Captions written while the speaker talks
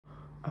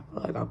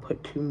like I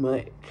put too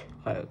much.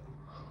 Like,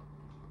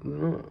 you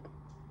don't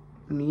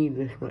need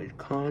this much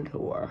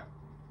contour.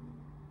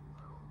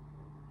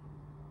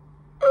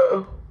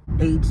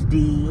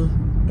 HD.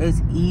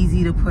 It's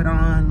easy to put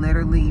on.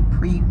 Literally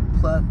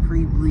pre-pluck,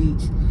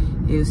 pre-bleach.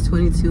 It was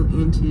 22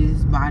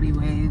 inches body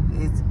wave.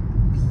 It's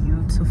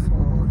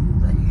beautiful.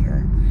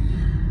 ULAHAIR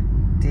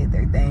did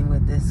their thing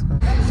with this one.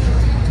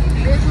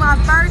 It's my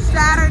first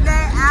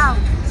Saturday out.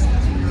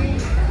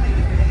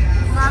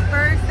 My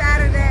first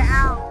Saturday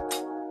out.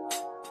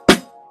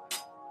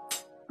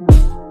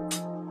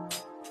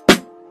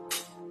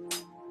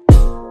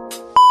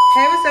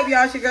 Hey, what's up,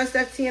 y'all? It's your girl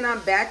Steph T, and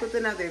I'm back with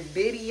another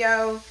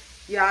video.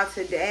 Y'all,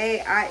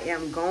 today I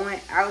am going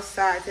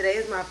outside. Today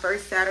is my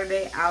first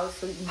Saturday out,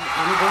 so I'm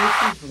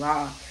going to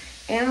vlog.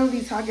 And I'm going to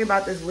be talking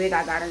about this wig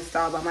I got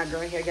installed by my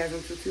girl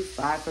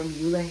Hairgasm225 from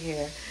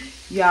ULAHAIR.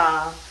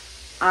 Y'all,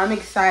 I'm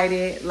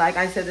excited. Like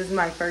I said, this is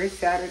my first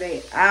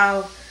Saturday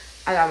out.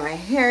 I got my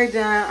hair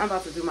done. I'm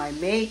about to do my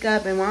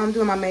makeup. And while I'm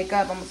doing my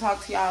makeup, I'm going to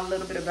talk to y'all a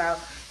little bit about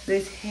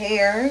this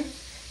hair.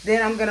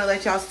 Then I'm going to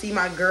let y'all see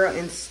my girl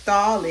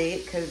install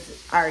it,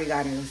 because I already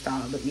got it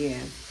installed, but yeah.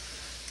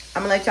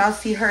 I'm going to let y'all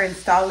see her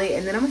install it,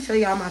 and then I'm going to show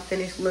y'all my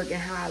finished look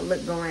and how I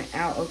look going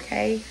out,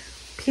 okay?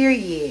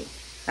 Period.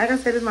 Like I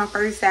said, it's my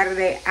first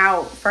Saturday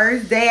out.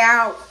 First day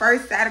out.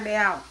 First Saturday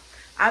out.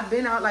 I've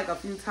been out like a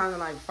few times on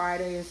like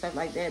Friday and stuff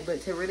like that,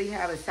 but to really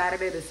have a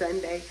Saturday to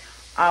Sunday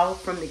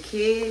off from the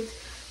kids,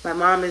 my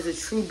mom is a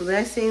true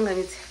blessing. Let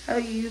me tell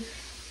you,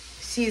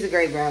 she's a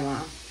great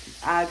grandma.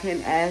 I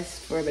couldn't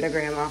ask for a better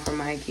grandma for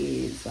my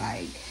kids.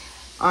 Like,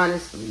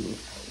 honestly,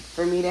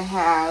 for me to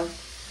have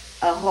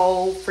a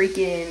whole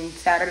freaking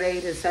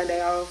Saturday to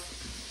Sunday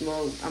off,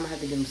 well, I'm gonna have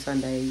to give them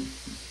Sunday,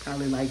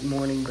 probably like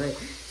morning, but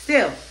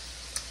still,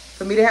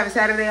 for me to have a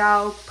Saturday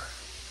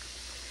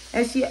off,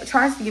 and she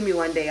tries to give me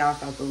one day off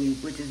the week,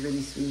 which is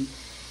really sweet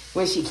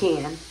when she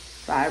can,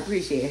 so I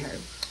appreciate her.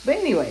 But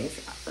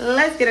anyways,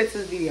 let's get into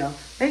this video.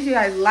 Make sure you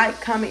guys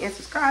like, comment, and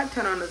subscribe.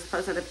 Turn on those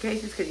post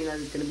notifications, because you know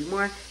there's going to be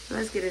more. So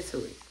let's get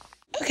into it.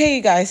 Okay,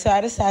 you guys, so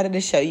I decided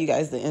to show you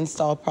guys the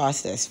install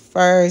process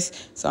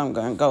first. So I'm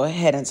going to go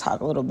ahead and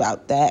talk a little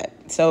about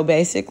that. So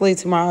basically,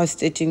 tomorrow is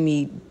stitching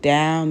me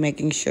down,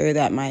 making sure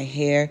that my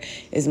hair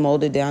is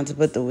molded down to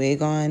put the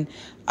wig on.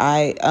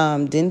 I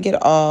didn't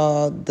get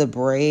all the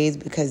braids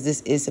because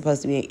this is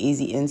supposed to be an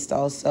easy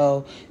install.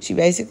 So she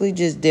basically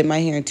just did my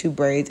hair in 2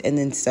 braids and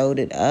then sewed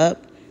it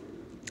up.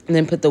 And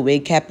then put the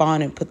wig cap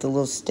on and put the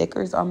little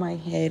stickers on my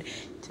head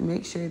to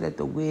make sure that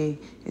the wig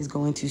is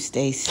going to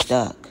stay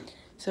stuck.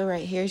 So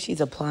right here, she's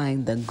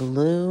applying the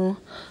glue.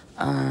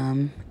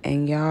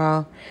 And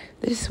y'all,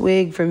 this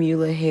wig from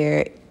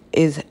ULAHAIR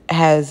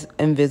has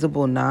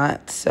invisible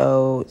knots,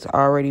 so it's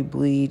already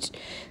bleached.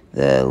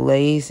 The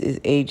lace is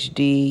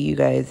HD. You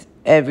guys,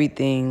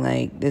 everything,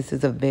 like, this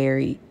is a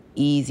very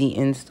easy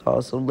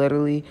install. So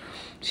literally,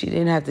 she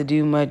didn't have to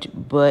do much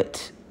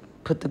but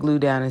put the glue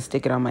down and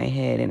stick it on my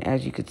head. And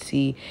as you could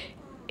see,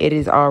 it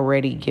is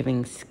already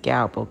giving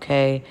scalp,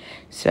 okay?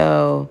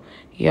 So,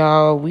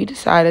 y'all, we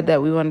decided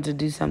that we wanted to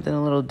do something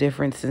a little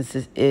different since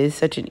this is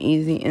such an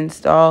easy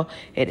install.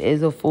 It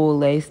is a full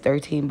lace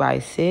 13 by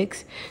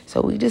 6.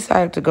 So we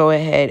decided to go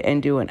ahead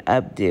and do an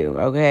updo,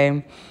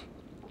 okay?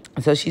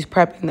 So she's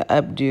prepping the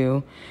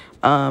updo,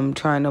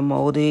 trying to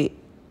mold it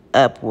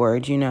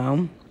upward, you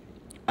know.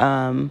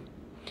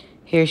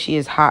 Here she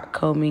is hot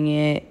combing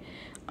it.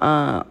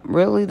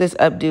 Really, this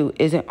updo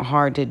isn't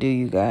hard to do,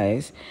 you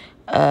guys.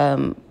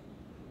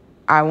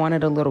 I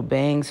wanted a little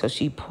bang, so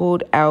she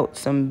pulled out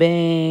some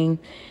bang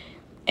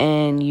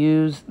and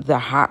used the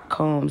hot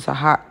comb to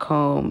hot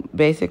comb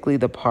basically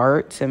the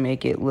part to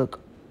make it look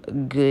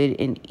good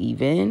and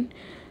even.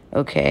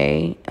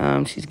 Okay,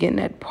 she's getting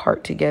that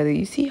part together.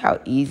 You see how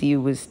easy it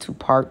was to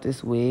part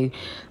this wig?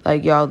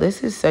 Like, y'all,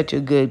 this is such a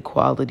good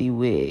quality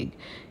wig.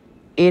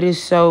 It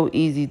is so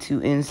easy to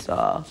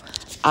install.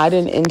 I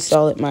didn't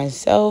install it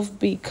myself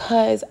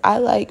because I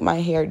like my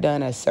hair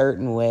done a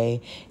certain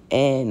way.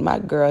 And my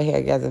girl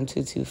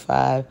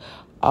Hairgasm225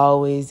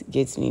 always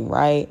gets me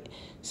right.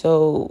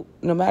 So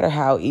no matter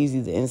how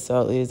easy the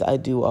install is, I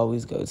do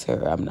always go to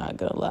her. I'm not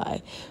going to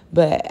lie.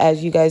 But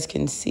as you guys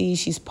can see,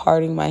 she's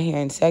parting my hair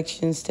in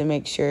sections to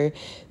make sure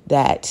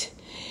that,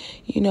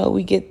 you know,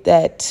 we get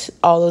that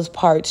all those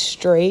parts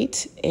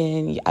straight.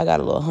 And I got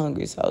a little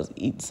hungry, so I was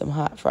eating some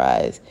hot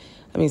fries.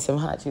 I mean, some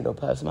hot Cheeto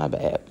Puffs, my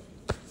bad.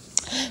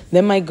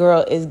 Then my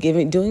girl is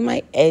doing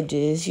my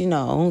edges, you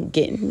know,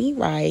 getting me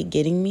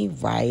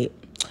right.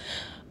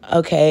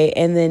 Okay,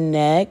 and then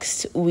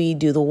next we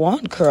do the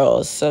wand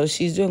curls. So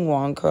she's doing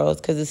wand curls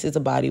because this is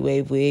a body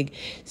wave wig.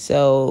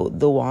 So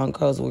the wand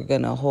curls were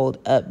going to hold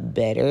up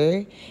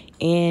better.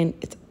 And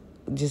it's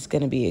just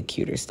going to be a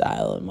cuter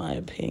style in my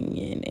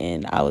opinion.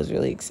 And I was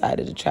really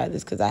excited to try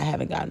this because I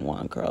haven't gotten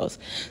wand curls.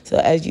 So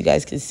as you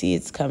guys can see,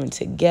 it's coming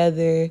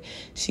together.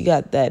 She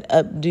got that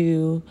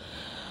updo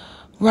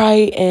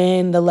right,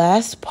 and the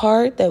last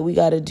part that we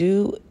got to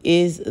do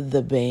is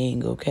the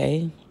bang,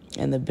 okay?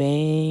 And the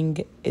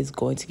bang is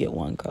going to get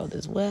one curled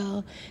as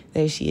well.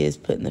 There she is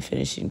putting the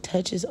finishing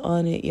touches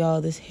on it, y'all.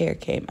 This hair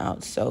came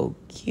out so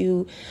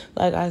cute.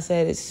 Like I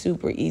said, it's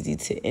super easy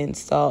to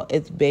install.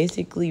 It's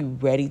basically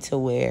ready to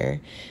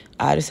wear.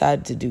 I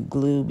decided to do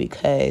glue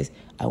because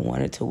I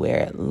wanted to wear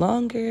it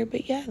longer.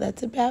 But yeah,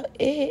 that's about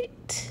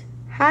it.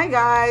 Hi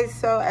guys,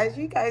 so as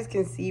you guys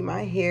can see,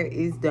 my hair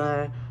is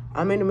done.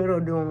 I'm in the middle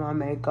of doing my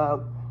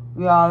makeup,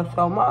 y'all.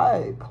 So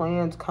my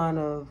plans kind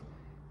of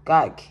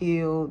got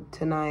killed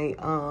tonight.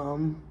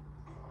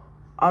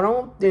 I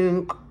don't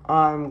think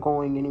I'm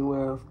going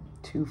anywhere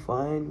too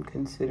fun,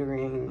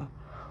 considering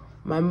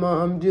my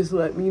mom just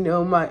let me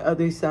know my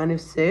other son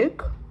is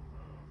sick.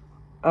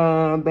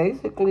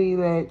 Basically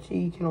that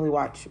she can only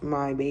watch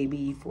my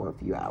baby for a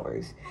few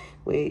hours,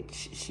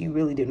 which she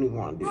really didn't even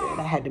want to do that.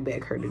 I had to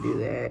beg her to do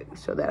that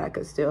so that I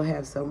could still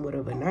have somewhat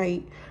of a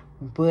night,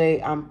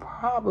 but I'm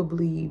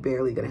probably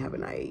barely gonna have a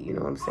night, you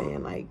know what I'm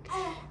saying? Like,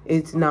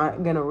 it's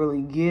not gonna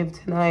really give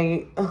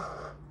tonight.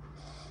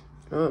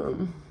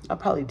 I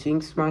probably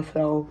jinxed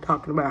myself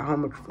talking about how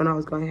much fun I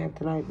was gonna have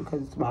tonight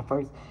because it's my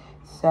first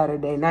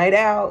Saturday night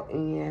out,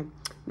 and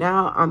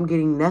now I'm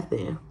getting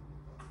nothing.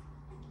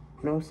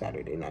 No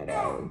Saturday night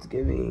out. It's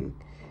giving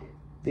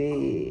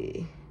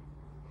big.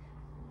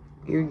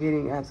 You're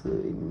getting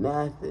absolutely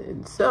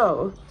nothing.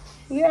 So,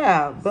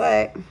 yeah,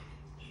 but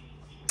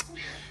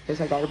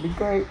guess I gotta be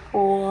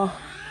grateful,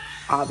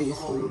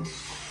 obviously,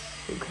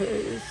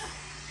 because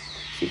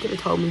she could have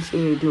told me she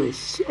ain't doing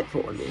shit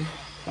for me.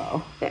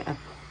 So, yeah.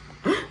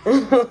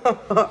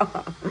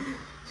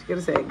 She could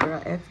have said,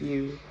 girl, F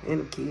you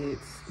and the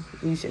kids.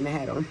 You shouldn't have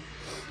had them.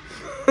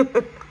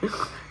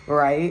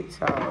 Right?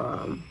 So,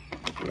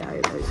 yeah,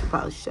 I should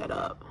probably shut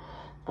up.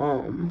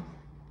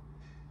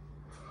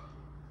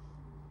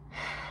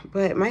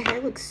 But my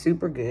hair looks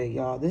super good,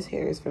 y'all. This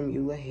hair is from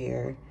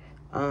ULAHAIR.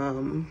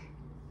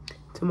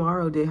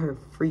 Tomorrow did her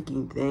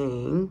freaking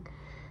thing.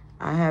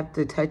 I have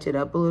to touch it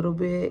up a little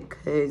bit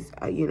because,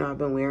 you know, I've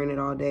been wearing it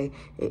all day.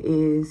 It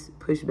is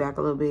pushed back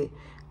a little bit.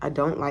 I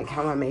don't like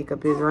how my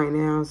makeup is right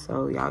now,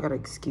 so y'all gotta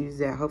excuse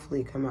that.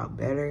 Hopefully it come out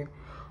better.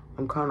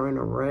 I'm kind of in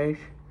a rush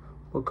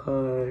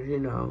because, you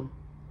know,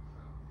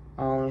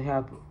 I only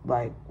have,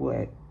 like,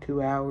 what,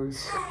 2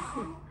 hours?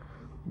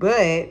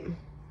 But,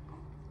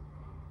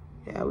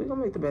 yeah, we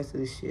gonna make the best of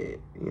this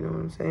shit. You know what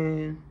I'm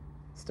saying?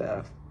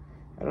 Stuff.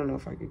 I don't know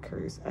if I could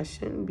curse. I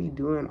shouldn't be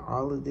doing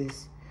all of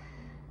this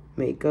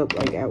makeup,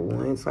 like, at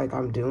once, like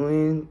I'm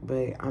doing.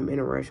 But I'm in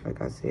a rush,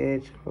 like I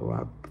said. So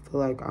I feel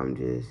like I'm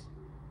just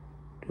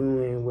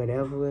doing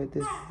whatever at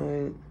this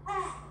point.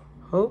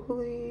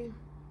 Hopefully,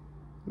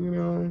 you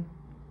know,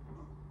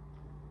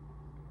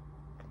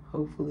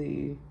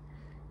 hopefully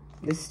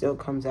this still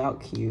comes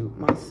out cute.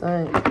 My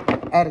son,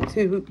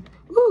 attitude,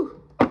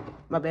 woo,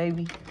 my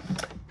baby.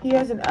 He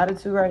has an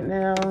attitude right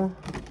now,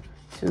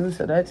 too,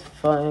 so that's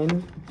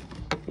fun.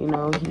 You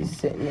know, he's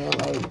sitting there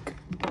like,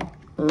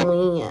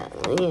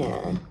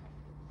 yeah,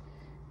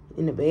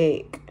 in the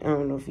back. I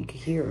don't know if you can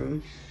hear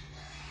him.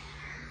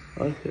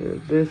 I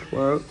said, this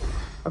work.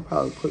 I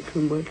probably put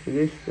too much of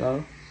this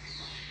stuff.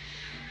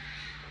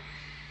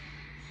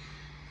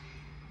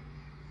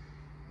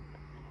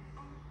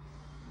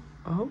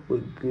 I hope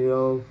it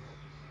goes.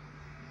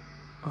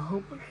 I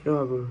hope I still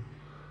have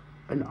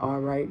an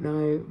alright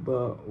night,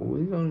 but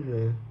we gonna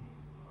see.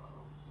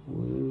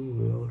 We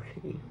will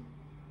see.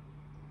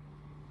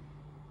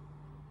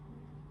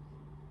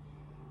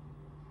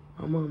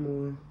 My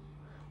mama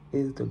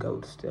is the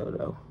GOAT still,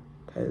 though,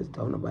 because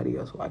don't nobody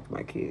else watch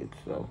my kids,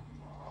 so,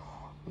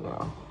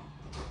 yeah.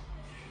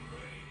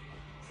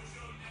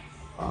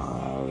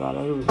 I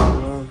gotta do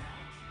it.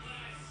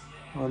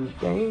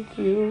 Thank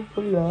you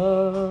for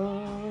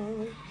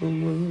loving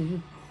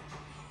me.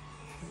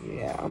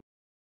 Yeah, I'm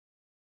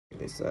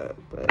gonna this up,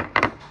 but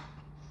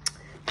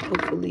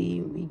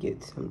hopefully we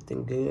get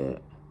something good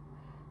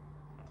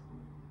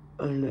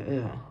in the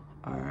air.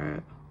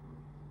 Alright.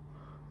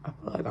 I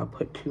feel like I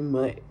put too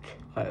much.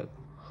 Like,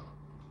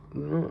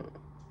 you don't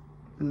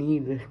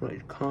need this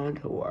much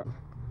contour.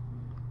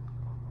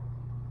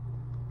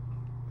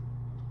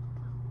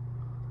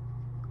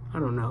 I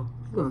don't know.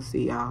 We're gonna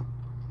see, y'all.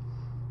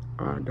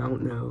 I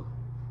don't know.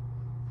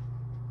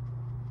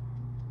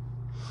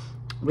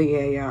 But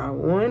yeah, y'all,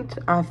 once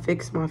I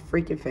fix my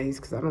freaking face,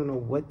 because I don't know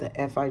what the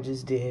F I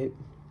just did,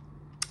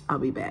 I'll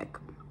be back.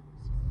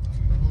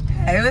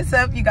 Hey, what's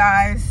up, you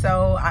guys?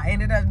 So I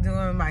ended up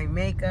doing my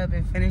makeup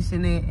and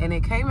finishing it, and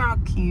it came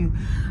out cute.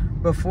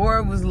 Before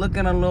it was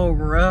looking a little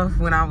rough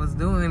when I was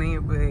doing it,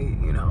 but,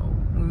 you know,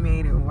 we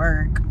made it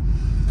work.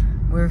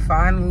 We're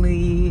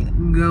finally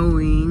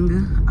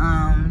going.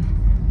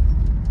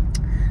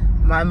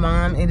 My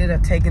mom ended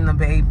up taking the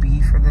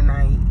baby for the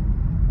night.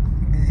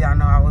 Because y'all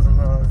know I was a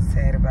little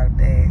sad about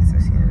that. So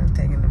she ended up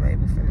taking the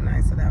baby for the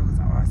night. So that was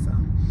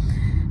awesome.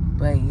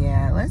 But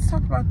yeah, let's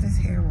talk about this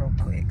hair real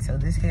quick. So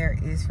this hair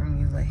is from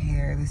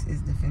ULAHAIR. This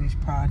is the finished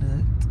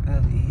product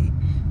of it.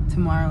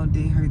 Tomorrow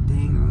did her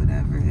thing or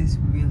whatever. It's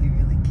really,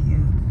 really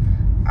cute.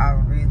 I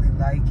really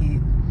like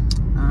it.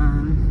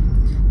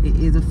 It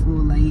is a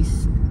full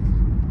lace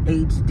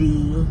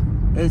HD.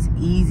 It's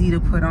easy to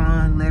put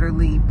on,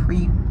 literally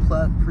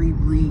pre-pluck,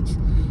 pre-bleach.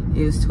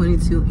 It's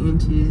 22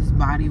 inches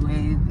body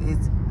wave.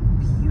 It's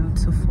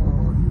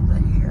beautiful.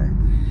 ULAHAIR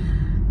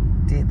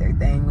did their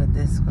thing with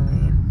this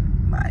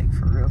one, like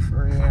for real,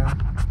 for real.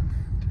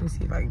 Let me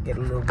see if I can get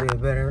a little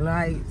bit better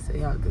light so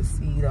y'all can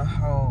see the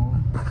whole,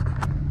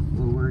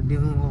 what we're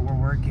doing, what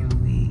we're working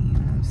with, you know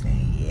what I'm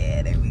saying?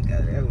 Yeah, there we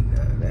go, there we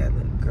go. That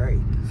looked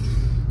great.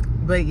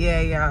 But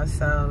yeah, y'all,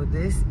 so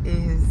this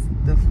is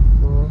the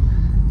full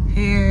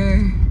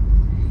hair.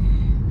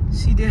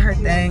 She did her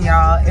thing,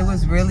 y'all. It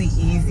was really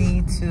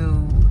easy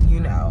to, you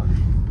know,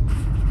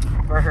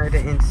 for her to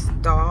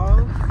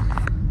install.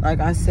 Like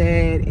I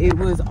said, it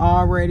was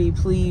already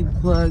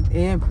plugged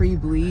and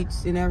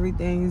pre-bleached and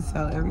everything,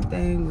 so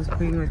everything was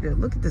pretty much good.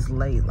 Look at this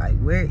lace. Like,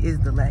 where is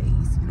the lace?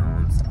 You know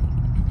what I'm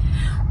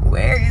saying?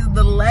 Where is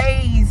the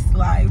lace?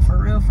 Like, for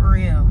real, for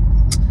real.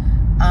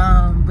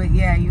 But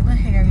yeah,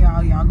 ULAHAIR,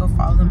 y'all. Y'all go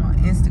follow them on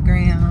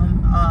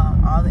Instagram.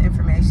 All the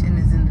information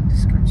is in the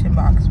description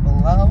box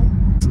below.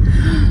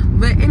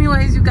 But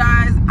anyways, you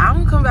guys, I'm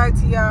gonna come back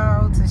to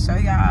y'all to show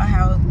y'all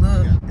how it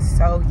looks.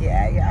 So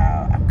yeah,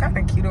 y'all, I'm kind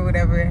of cute or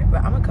whatever,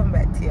 but I'm gonna come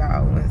back to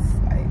y'all once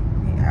like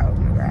we out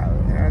and about,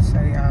 and I'll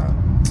show y'all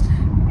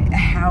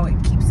how it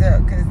keeps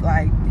up. Cause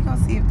like we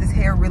gonna see if this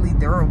hair really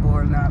durable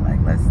or not. Like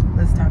let's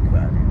talk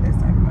about it. Let's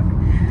talk about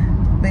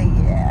it. But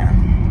yeah,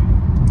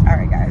 all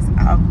right, guys,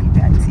 I'll be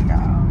back to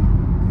y'all.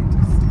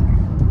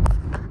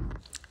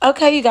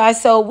 Okay, you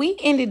guys, so we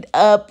ended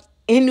up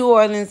in New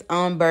Orleans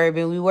on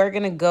Bourbon. We were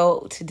going to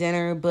go to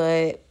dinner,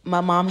 but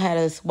my mom had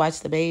us watch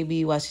the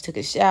baby while she took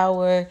a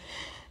shower.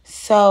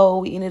 So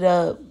we ended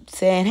up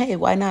saying, hey,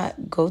 why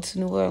not go to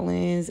New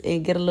Orleans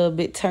and get a little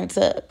bit turned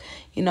up?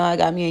 You know, I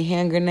got me a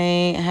hand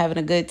grenade, having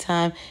a good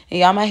time. And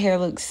y'all, my hair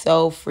looks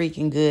so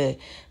freaking good.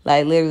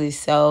 Like, literally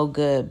so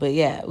good. But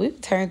yeah, we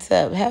turned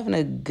up, having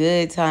a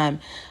good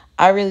time.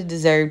 I really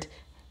deserved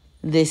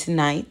this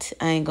night.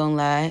 I ain't gonna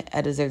lie,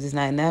 I deserve this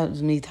night. And that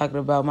was me talking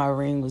about my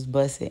ring was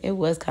busting. It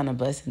was kind of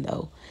busting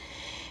though.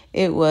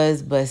 It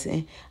was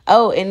busting.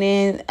 Oh, and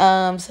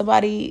then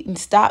somebody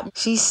stopped me.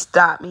 She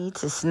stopped me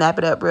to snap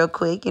it up real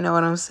quick, you know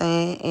what I'm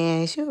saying?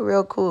 And she was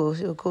real cool.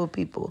 She was cool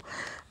people.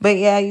 But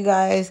yeah, you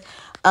guys,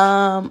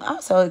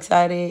 I'm so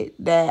excited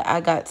that I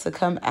got to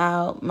come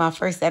out. My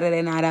first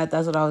Saturday night out,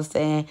 that's what I was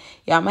saying.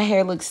 Y'all, my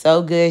hair looks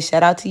so good.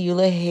 Shout out to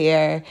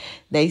ULAHAIR.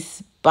 They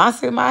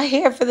sponsored my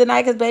hair for the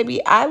night because,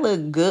 baby, I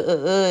look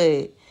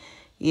good.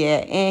 Yeah,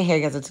 and hair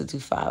gets a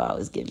 225. I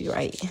always give you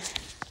right.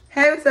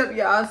 Hey, what's up,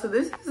 y'all? So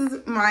this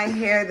is my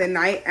hair the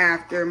night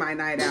after my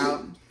night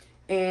out.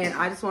 And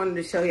I just wanted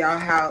to show y'all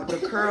how the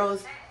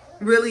curls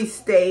really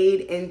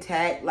stayed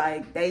intact.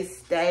 Like, they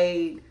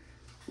stayed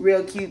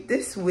real cute.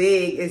 This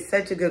wig is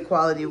such a good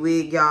quality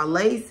wig, y'all.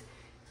 Lace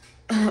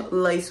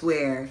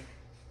wear.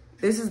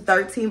 This is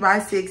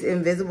 13x6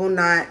 invisible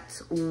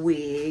knot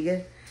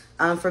wig.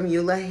 From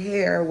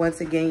ULAHAIR.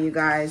 Once again, you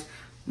guys,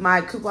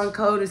 my coupon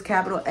code is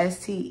capital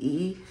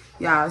STE,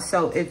 y'all.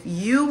 So if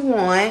you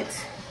want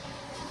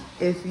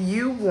to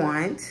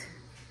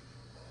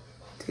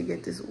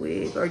get this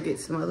wig or get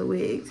some other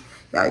wigs,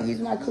 y'all use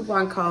my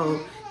coupon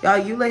code.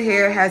 Y'all,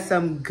 ULAHAIR has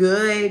some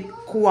good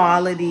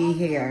quality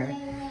hair,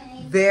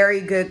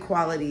 very good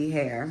quality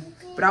hair.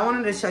 But I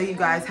wanted to show you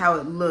guys how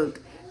it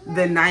looked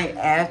the night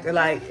after.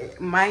 Like,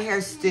 my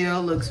hair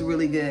still looks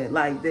really good.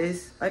 Like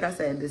this, like I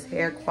said, this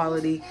hair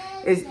quality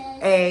is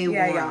A1.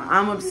 Yeah, y'all,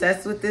 I'm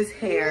obsessed with this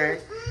hair.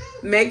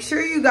 Make sure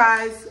you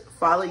guys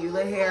follow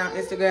ULAHAIR on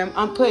Instagram.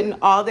 I'm putting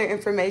all their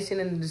information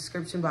in the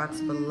description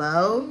box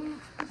below.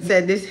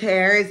 Said this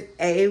hair is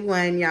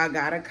A1. Y'all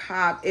gotta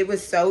cop. It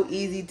was so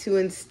easy to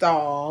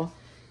install.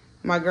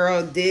 My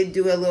girl did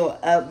do a little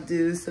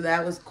updo, so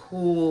that was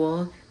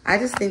cool. I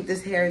just think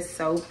this hair is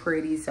so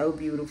pretty, so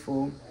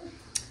beautiful.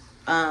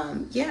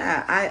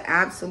 Yeah, I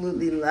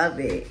absolutely love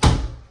it.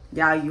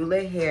 Y'all,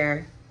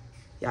 ULAHAIR,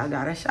 y'all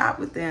gotta shop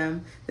with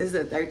them. This is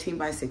a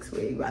 13x6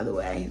 wig, by the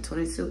way,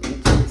 22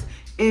 inches,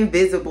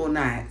 invisible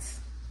knots.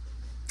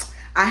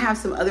 I have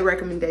some other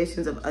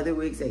recommendations of other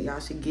wigs that y'all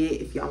should get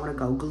if y'all want to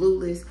go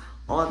glueless,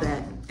 all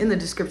that in the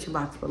description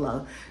box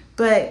below.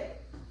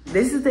 But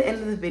this is the end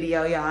of the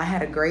video, y'all. I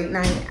had a great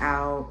night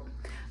out.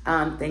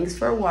 Thanks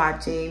for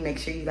watching. Make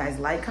sure you guys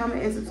like,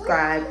 comment, and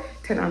subscribe.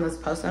 Turn on those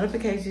post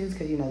notifications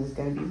because you know there's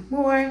gonna be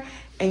more.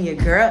 And your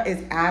girl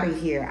is out of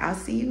here. I'll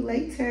see you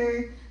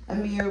later.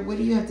 Amir, what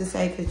do you have to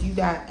say? Because you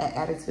got an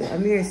attitude.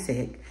 Amir is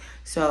sick,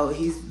 so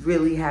he's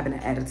really having an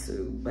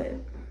attitude. But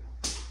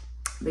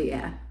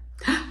yeah,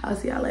 I'll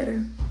see y'all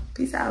later.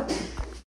 Peace out.